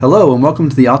Hello and welcome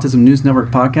to the Autism News Network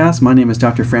podcast. My name is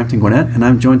Dr. Frampton Gwynette and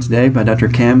I'm joined today by Dr.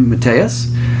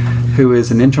 Ma-TAY-us, who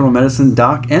is an internal medicine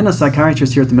doc and a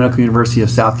psychiatrist here at the Medical University of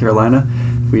South Carolina.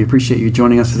 We appreciate you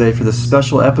joining us today for this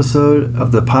special episode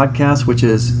of the podcast, which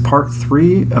is part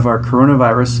 3 of our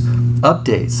coronavirus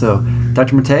update. So,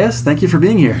 Dr. Ma-TAY-us, thank you for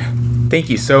being here. Thank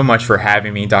you so much for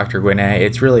having me, Dr. Gwynette.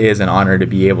 It really is an honor to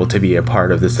be able to be a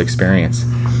part of this experience.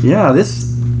 Yeah,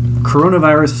 this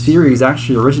coronavirus series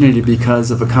actually originated because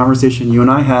of a conversation you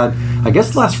and I had, I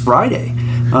guess last Friday,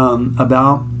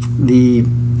 about the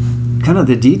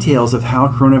details of how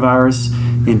coronavirus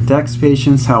infects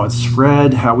patients, how it's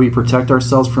spread, how we protect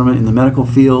ourselves from it in the medical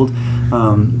field,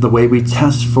 the way we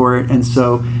test for it. And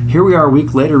so here we are a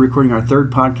week later recording our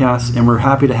third podcast, and we're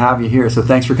happy to have you here. So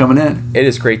thanks for coming in. It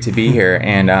is great to be here,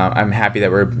 and I'm happy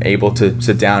that we're able to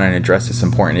sit down and address this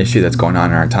important issue that's going on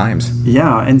in our times.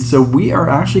 Yeah, and so we are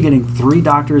actually getting 3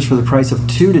 doctors for the price of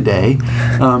 2 today,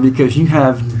 because you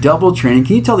have double training.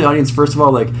 Can you tell the audience, first of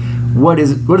all, what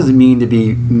does it mean to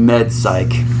be med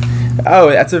psych?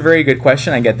 Oh, that's a very good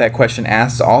question. I get that question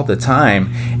asked all the time.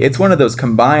 It's one of those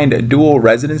combined dual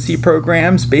residency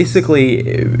programs.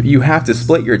 Basically, you have to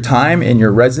split your time in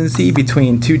your residency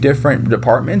between 2 different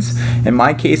departments. In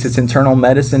my case, it's internal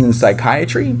medicine and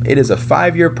psychiatry. It is a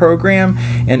 5-year program,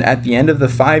 and at the end of the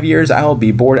 5 years, I will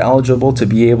be board eligible to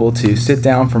be able to sit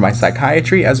down for my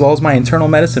psychiatry as well as my internal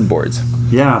medicine boards.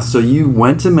 Yeah, so you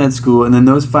went to med school, and then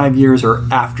those 5 years are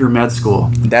after med school.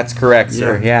 That's correct,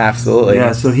 sir. Yeah, absolutely.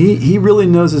 Yeah, so he really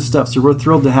knows his stuff, so we're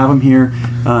thrilled to have him here,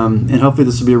 and hopefully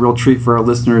this will be a real treat for our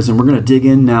listeners. And we're going to dig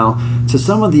in now to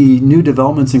some of the new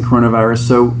developments in coronavirus.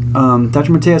 So,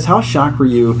 Dr. Ma-TAY-us, how shocked were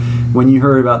you when you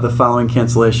heard about the following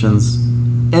cancellations?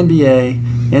 NBA,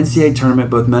 NCAA tournament,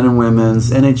 both men and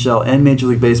women's, NHL, and Major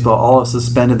League Baseball all have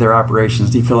suspended their operations.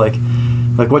 Do you feel like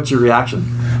what's your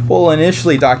reaction? Well,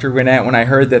 initially, Dr. Gwynette, when I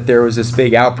heard that there was this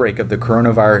big outbreak of the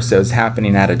coronavirus that was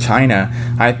happening out of China,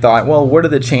 I thought, well, what are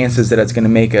the chances that it's going to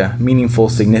make a meaningful,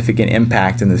 significant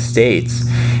impact in the States?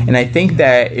 And I think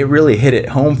that it really hit it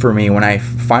home for me when I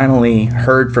finally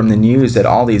heard from the news that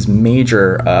all these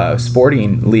major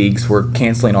sporting leagues were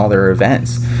canceling all their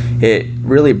events. It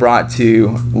really brought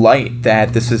to light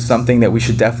that this is something that we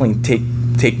should definitely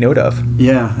take note of.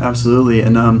 Yeah, absolutely.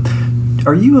 And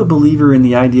are you a believer in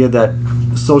the idea that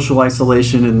social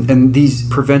isolation and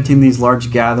preventing these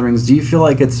large gatherings, do you feel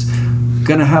like it's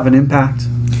going to have an impact?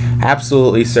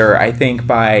 Absolutely, sir. I think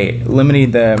by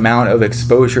limiting the amount of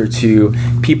exposure to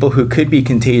people who could be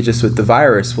contagious with the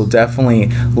virus will definitely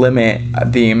limit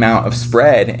the amount of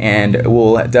spread and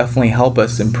will definitely help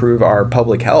us improve our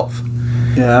public health.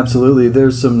 Yeah, absolutely.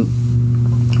 There's some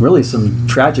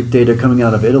tragic data coming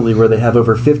out of Italy where they have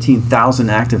over 15,000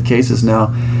 active cases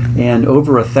now and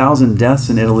over 1,000 deaths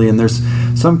in Italy. And there's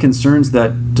some concerns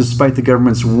that despite the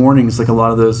government's warnings, like a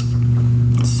lot of those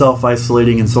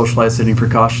self-isolating and social isolating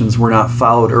precautions were not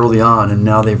followed early on, and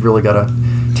now they've really got a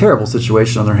terrible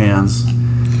situation on their hands.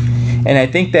 And I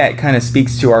think that kind of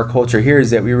speaks to our culture here,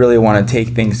 is that we really want to take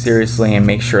things seriously and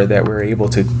make sure that we're able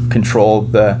to control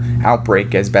the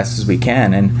outbreak as best as we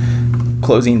can. And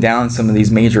closing down some of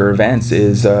these major events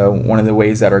is one of the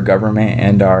ways that our government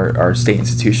and our state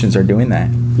institutions are doing that.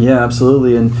 Yeah,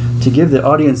 absolutely. And to give the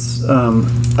audience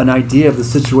an idea of the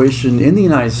situation in the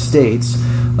United States,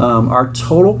 our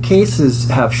total cases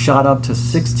have shot up to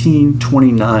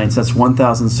 1,629, so that's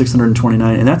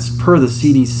 1,629, and that's per the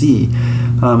CDC.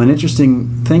 An interesting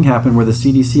thing happened where the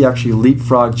CDC actually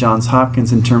leapfrogged Johns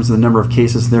Hopkins in terms of the number of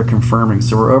cases they're confirming.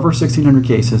 So we're over 1,600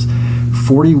 cases,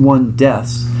 41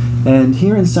 deaths. And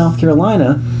here in South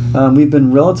Carolina, we've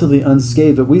been relatively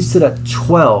unscathed, but we sit at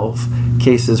 12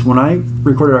 cases. When I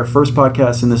recorded our first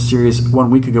podcast in this series 1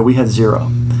 week ago, we had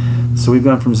 0. So we've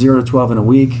gone from 0 to 12 in a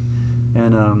week.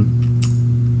 And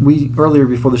we earlier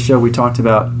before the show, we talked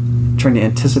about trying to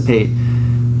anticipate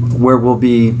where we'll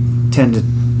be 10 to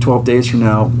 12 days from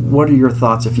now. What are your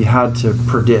thoughts if you had to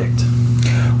predict?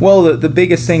 Well, the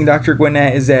biggest thing, Dr.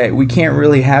 Gwynette, is that we can't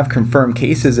really have confirmed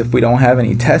cases if we don't have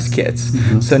any test kits.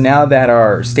 Mm-hmm. So now that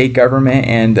our state government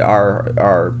and our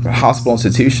hospital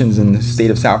institutions in the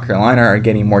state of South Carolina are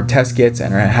getting more test kits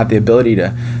and have the ability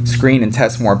to screen and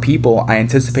test more people, I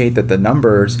anticipate that the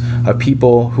numbers of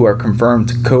people who are confirmed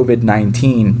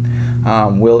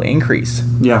COVID-19 will increase.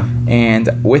 Yeah.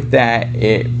 And with that,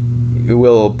 it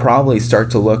will probably start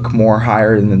to look more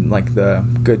higher than like the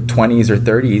good 20s or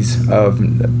 30s of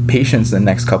patients in the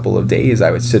next couple of days,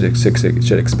 I should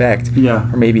expect.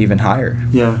 Yeah. Or maybe even higher.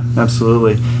 Yeah,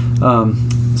 absolutely.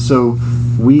 So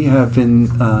we have been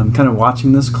kind of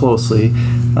watching this closely.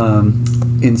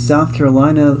 in South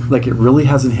Carolina, like it really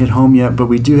hasn't hit home yet, but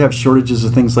we do have shortages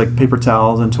of things like paper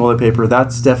towels and toilet paper.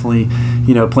 That's definitely,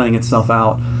 playing itself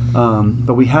out.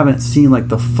 But we haven't seen like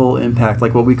the full impact,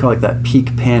 like what we call like that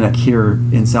peak panic here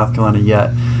in South Carolina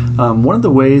yet. One of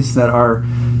the ways that our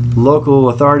local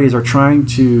authorities are trying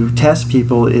to test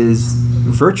people is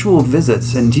virtual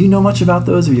visits. And do you know much about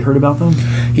those? Have you heard about them?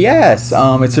 Yes,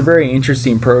 it's a very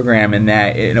interesting program in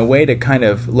that, in a way to kind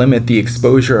of limit the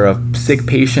exposure of sick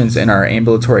patients in our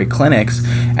ambulatory clinics,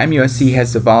 MUSC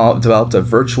has developed a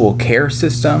virtual care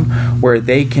system where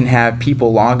they can have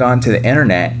people log on to the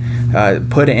internet,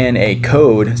 put in a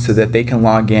code so that they can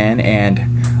log in,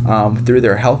 and through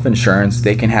their health insurance,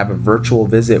 they can have a virtual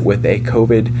visit with a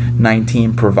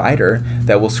COVID-19 provider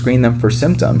that will screen them for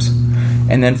symptoms.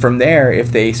 And then from there,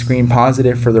 if they screen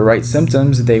positive for the right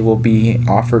symptoms, they will be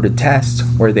offered a test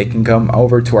where they can come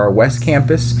over to our West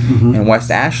Campus in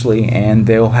West Ashley, and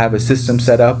they'll have a system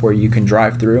set up where you can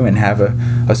drive through and have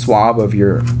a swab of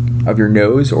your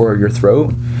nose or your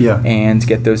throat, and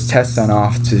get those tests done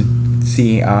off to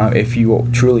see if you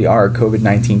truly are a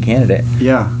COVID-19 candidate.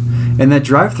 Yeah. And that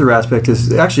drive-through aspect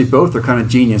is actually, both are kind of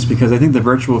genius, because I think the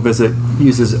virtual visit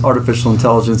uses artificial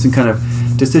intelligence and kind of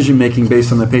decision-making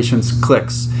based on the patient's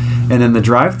clicks. And then the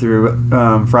drive-through,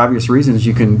 for obvious reasons,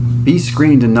 you can be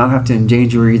screened and not have to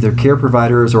endanger either care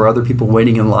providers or other people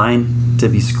waiting in line to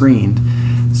be screened.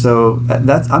 So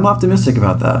I'm optimistic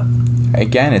about that.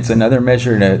 Again, it's another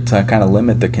measure to kind of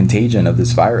limit the contagion of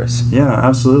this virus. Yeah,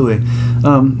 absolutely.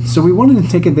 So we wanted to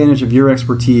take advantage of your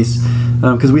expertise,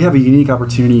 because we have a unique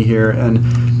opportunity here,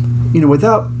 and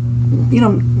without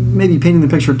maybe painting the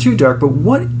picture too dark, but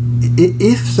what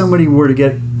if somebody were to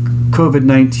get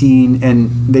COVID-19 and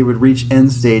they would reach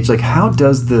end stage? Like, how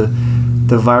does the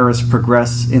virus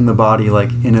progress in the body,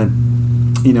 like in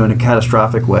a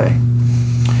catastrophic way?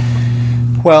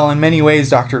 Well, in many ways,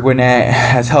 Dr. Gwynette,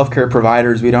 as healthcare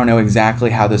providers, we don't know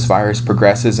exactly how this virus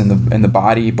progresses in the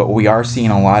body, but we are seeing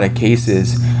a lot of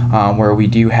cases where we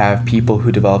do have people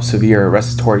who develop severe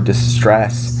respiratory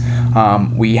distress.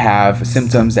 We have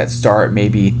symptoms that start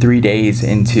maybe 3 days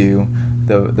into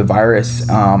the virus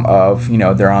of,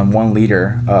 they're on 1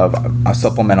 liter of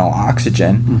supplemental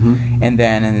oxygen, and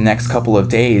then in the next couple of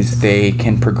days they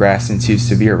can progress into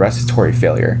severe respiratory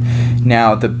failure.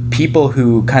 Now, the people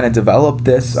who kind of develop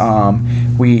this,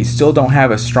 we still don't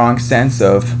have a strong sense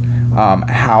of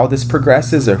how this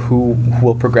progresses or who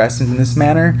will progress in this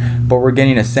manner, but we're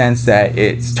getting a sense that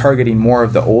it's targeting more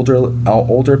of the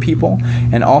older people,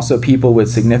 and also people with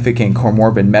significant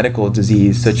comorbid medical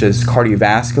disease such as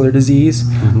cardiovascular disease,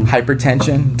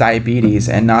 hypertension, diabetes,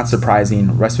 and, not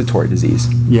surprising, respiratory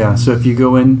disease. Yeah, so if you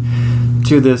go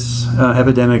into this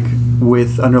epidemic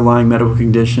with underlying medical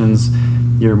conditions,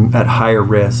 you're at higher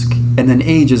risk. And then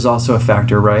age is also a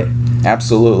factor, right?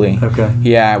 Absolutely. Okay.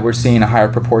 Yeah, we're seeing a higher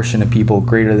proportion of people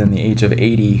greater than the age of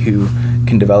 80 who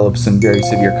can develop some very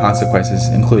severe consequences,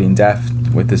 including death,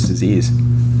 with this disease.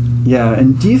 Yeah,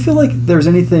 and do you feel like there's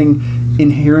anything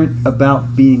inherent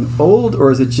about being old,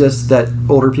 or is it just that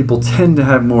older people tend to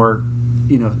have more,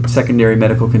 secondary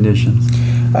medical conditions?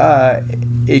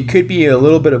 It could be a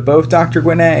little bit of both, Dr.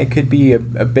 Gwynette. It could be a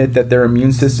bit that their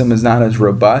immune system is not as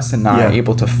robust and not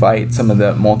able to fight some of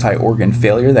the multi-organ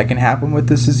failure that can happen with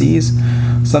this disease.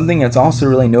 Something that's also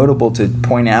really notable to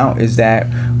point out is that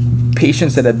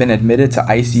patients that have been admitted to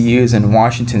ICUs in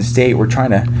Washington State, we're trying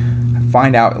to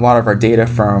find out a lot of our data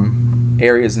from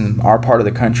areas in our part of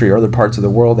the country or other parts of the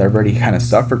world that have already kind of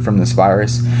suffered from this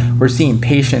virus. We're seeing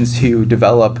patients who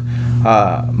develop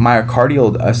heart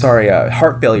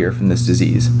failure from this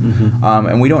disease.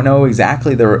 And we don't know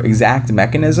exactly the exact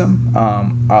mechanism.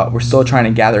 We're still trying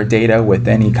to gather data with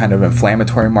any kind of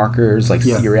inflammatory markers like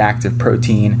C-reactive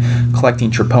protein, collecting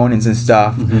troponins and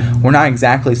stuff. We're not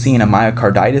exactly seeing a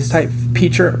myocarditis type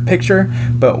picture,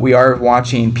 but we are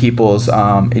watching people's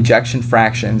ejection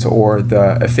fractions or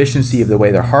the efficiency of the way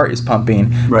their heart is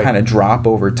pumping kind of drop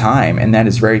over time, and that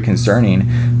is very concerning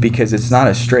because it's not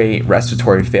a straight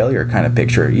respiratory failure kind of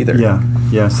picture either.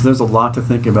 Yeah. So there's a lot to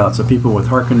think about. So people with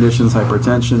heart conditions,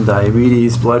 hypertension,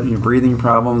 diabetes, breathing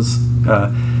problems.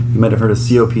 You might have heard of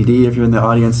COPD if you're in the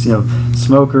audience.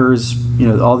 Smokers.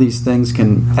 All these things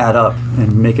can add up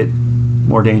and make it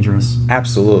more dangerous.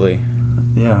 Absolutely.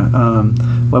 Yeah.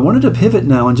 Well, I wanted to pivot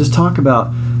now and just talk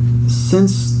about,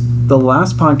 since the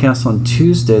last podcast on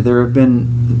Tuesday, there have been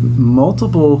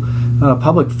multiple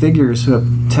public figures who have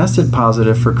tested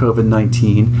positive for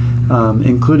COVID-19,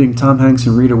 including Tom Hanks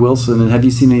and Rita Wilson. And have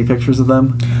you seen any pictures of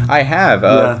them? I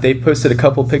have. They posted a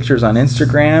couple pictures on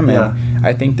Instagram, and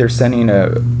I think they're sending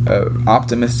a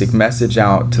optimistic message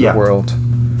out to the world.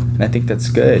 And I think that's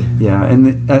good. Yeah,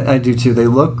 and I do too. They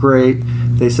look great.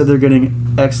 They said they're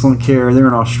getting excellent care. They're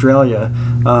in Australia,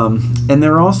 and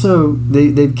they're also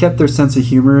they've kept their sense of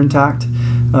humor intact.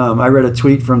 I read a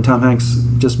tweet from Tom Hanks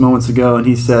just moments ago, and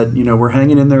he said, we're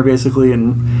hanging in there basically,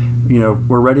 and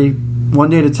we're ready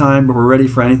one day at a time, but we're ready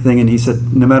for anything. And he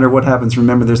said, no matter what happens,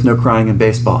 remember there's no crying in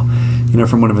baseball,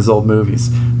 from one of his old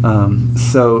movies.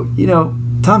 So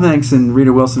Tom Hanks and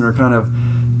Rita Wilson are kind of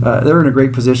they're in a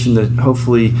great position to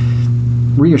hopefully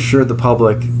reassure the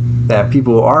public that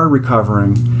people are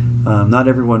recovering. Not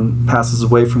everyone passes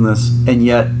away from this, and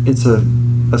yet it's a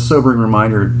sobering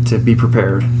reminder to be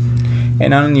prepared.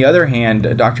 And on the other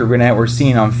hand, Dr. Gwynette, we're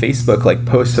seeing on Facebook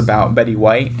posts about Betty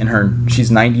White and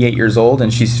she's 98 years old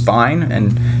and she's fine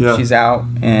and she's out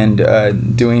and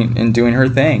doing her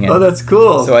thing. And that's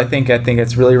cool. So I think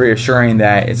it's really reassuring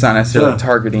that it's not necessarily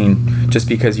targeting just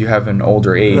because you have an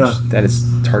older age that it's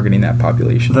targeting that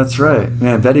population. That's right,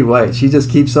 man. Betty White, she just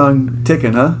keeps on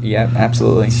ticking, huh? Yeah,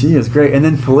 absolutely. She is great. And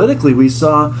then politically, we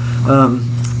saw.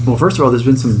 Well, first of all, there's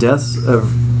been some deaths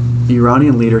of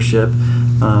Iranian leadership.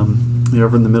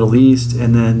 Over in the Middle East,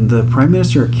 and then the Prime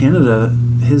Minister of Canada,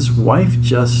 his wife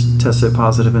just tested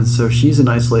positive, and so she's in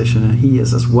isolation, and he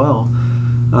is as well.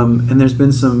 And there's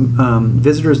been some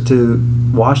visitors to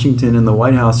Washington and the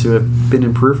White House who have been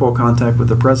in peripheral contact with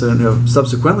the president who have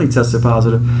subsequently tested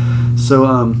positive. So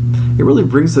it really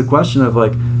brings the question of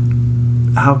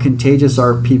how contagious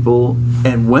are people,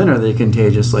 and when are they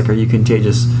contagious? Are you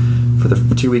contagious for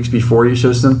the 2 weeks before you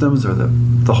show symptoms, or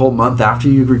the whole month after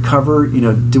you recover?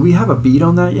 Do we have a beat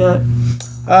on that yet?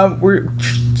 We're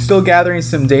still gathering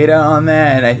some data on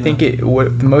that, and I think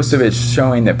most of it's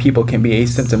showing that people can be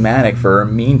asymptomatic for a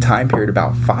mean time period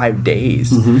about 5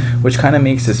 days, which kind of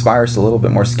makes this virus a little bit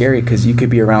more scary because you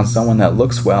could be around someone that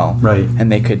looks well, right,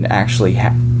 and they could actually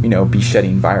be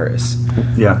shedding virus.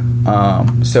 Yeah.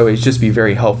 So it'd just be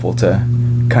very helpful to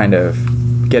kind of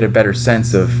get a better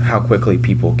sense of how quickly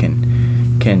people can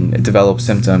develop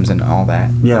symptoms and all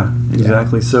that. Yeah,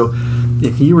 exactly. Yeah. So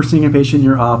if you were seeing a patient in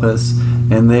your office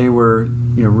and they were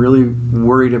really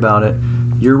worried about it,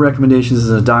 your recommendations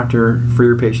as a doctor for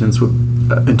your patients would,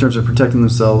 in terms of protecting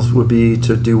themselves, would be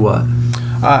to do what?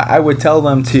 I would tell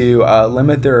them to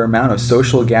limit their amount of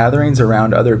social gatherings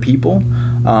around other people,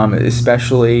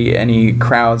 especially any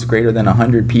crowds greater than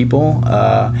 100 people,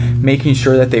 making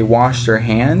sure that they wash their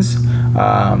hands.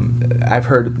 I've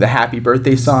heard the happy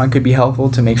birthday song could be helpful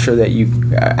to make sure that you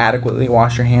adequately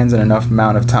wash your hands in enough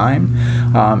amount of time.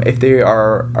 If they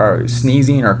are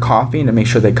sneezing or coughing, to make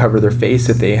sure they cover their face.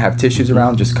 If they have tissues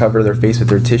around, just cover their face with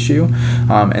their tissue.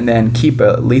 And then keep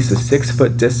at least a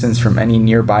 6-foot distance from any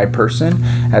nearby person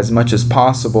as much as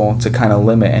possible to kind of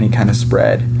limit any kind of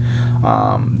spread.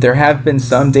 There have been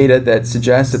some data that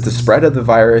suggests that the spread of the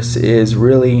virus is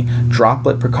really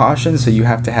droplet precautions, so you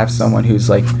have to have someone who's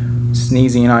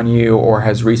sneezing on you or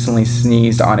has recently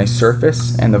sneezed on a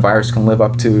surface, and the virus can live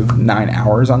up to 9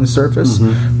 hours on the surface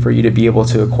for you to be able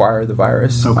to acquire the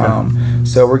virus. Okay.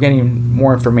 So we're getting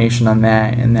more information on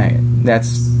that, and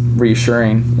that's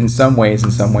reassuring in some ways,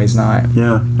 in some ways not.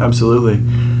 Yeah, absolutely.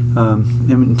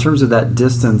 In terms of that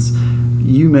distance,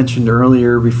 you mentioned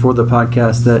earlier before the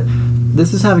podcast that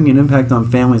this is having an impact on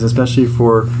families, especially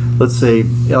for, let's say,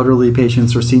 elderly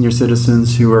patients or senior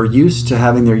citizens who are used to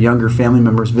having their younger family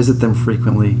members visit them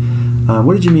frequently.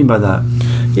 What did you mean by that?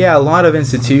 Yeah, a lot of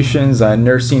institutions,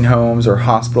 nursing homes or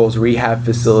hospitals, rehab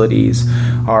facilities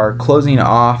are closing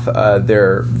off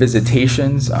their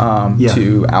visitations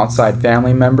to outside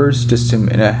family members just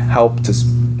to help to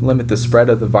limit the spread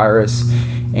of the virus.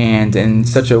 And in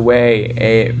such a way,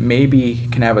 it maybe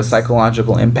can have a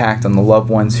psychological impact on the loved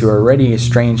ones who are already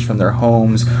estranged from their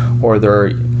homes or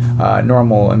their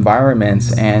normal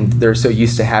environments, and they're so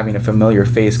used to having a familiar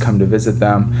face come to visit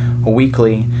them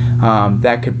weekly.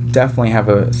 That could definitely have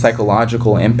a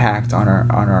psychological impact on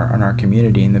our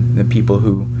community and the people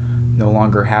who no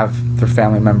longer have their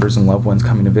family members and loved ones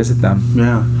coming to visit them.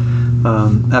 Yeah,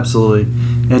 absolutely.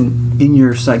 And in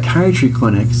your psychiatry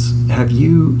clinics, have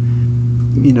you,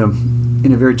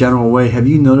 in a very general way, have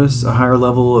you noticed a higher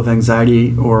level of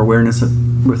anxiety or awareness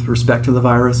with respect to the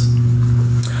virus?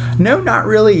 No, not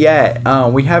really yet.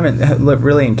 We haven't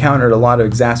really encountered a lot of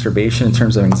exacerbation in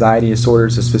terms of anxiety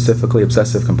disorders, specifically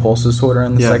obsessive compulsive disorder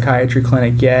in the psychiatry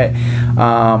clinic yet.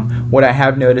 What I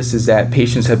have noticed is that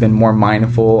patients have been more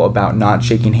mindful about not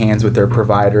shaking hands with their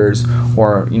providers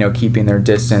or, keeping their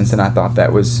distance, and I thought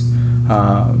that was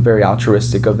very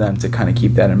altruistic of them to kind of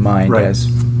keep that in mind as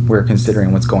we're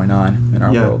considering what's going on in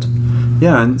our world.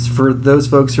 Yeah, and for those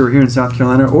folks who are here in South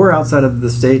Carolina or outside of the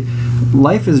state,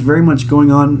 life is very much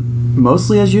going on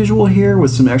mostly as usual here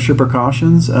with some extra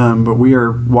precautions, but we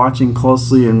are watching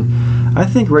closely, and I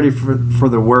think ready for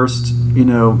the worst,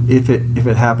 if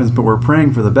it happens, but we're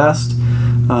praying for the best.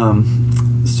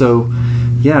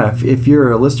 If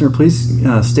you're a listener, please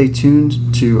stay tuned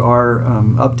to our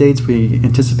updates. We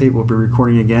anticipate we'll be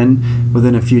recording again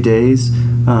within a few days.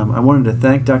 I wanted to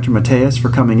thank Dr. Ma-TAY-us for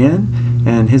coming in,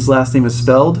 and his last name is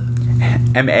spelled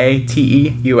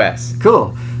Mateus.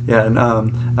 Cool. Yeah, and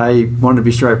I wanted to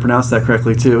be sure I pronounced that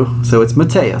correctly too. So it's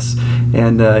Mateus,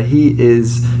 and he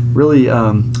is really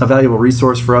a valuable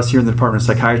resource for us here in the Department of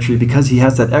Psychiatry because he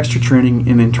has that extra training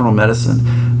in internal medicine.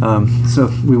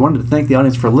 So we wanted to thank the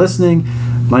audience for listening.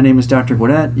 My name is Dr.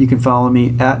 Gwynette. You can follow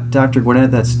me at Dr.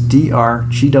 Gwynette. That's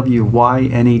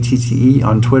DrGwynette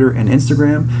on Twitter and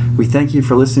Instagram. We thank you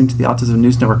for listening to the Autism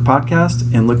News Network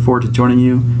podcast and look forward to joining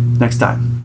you next time.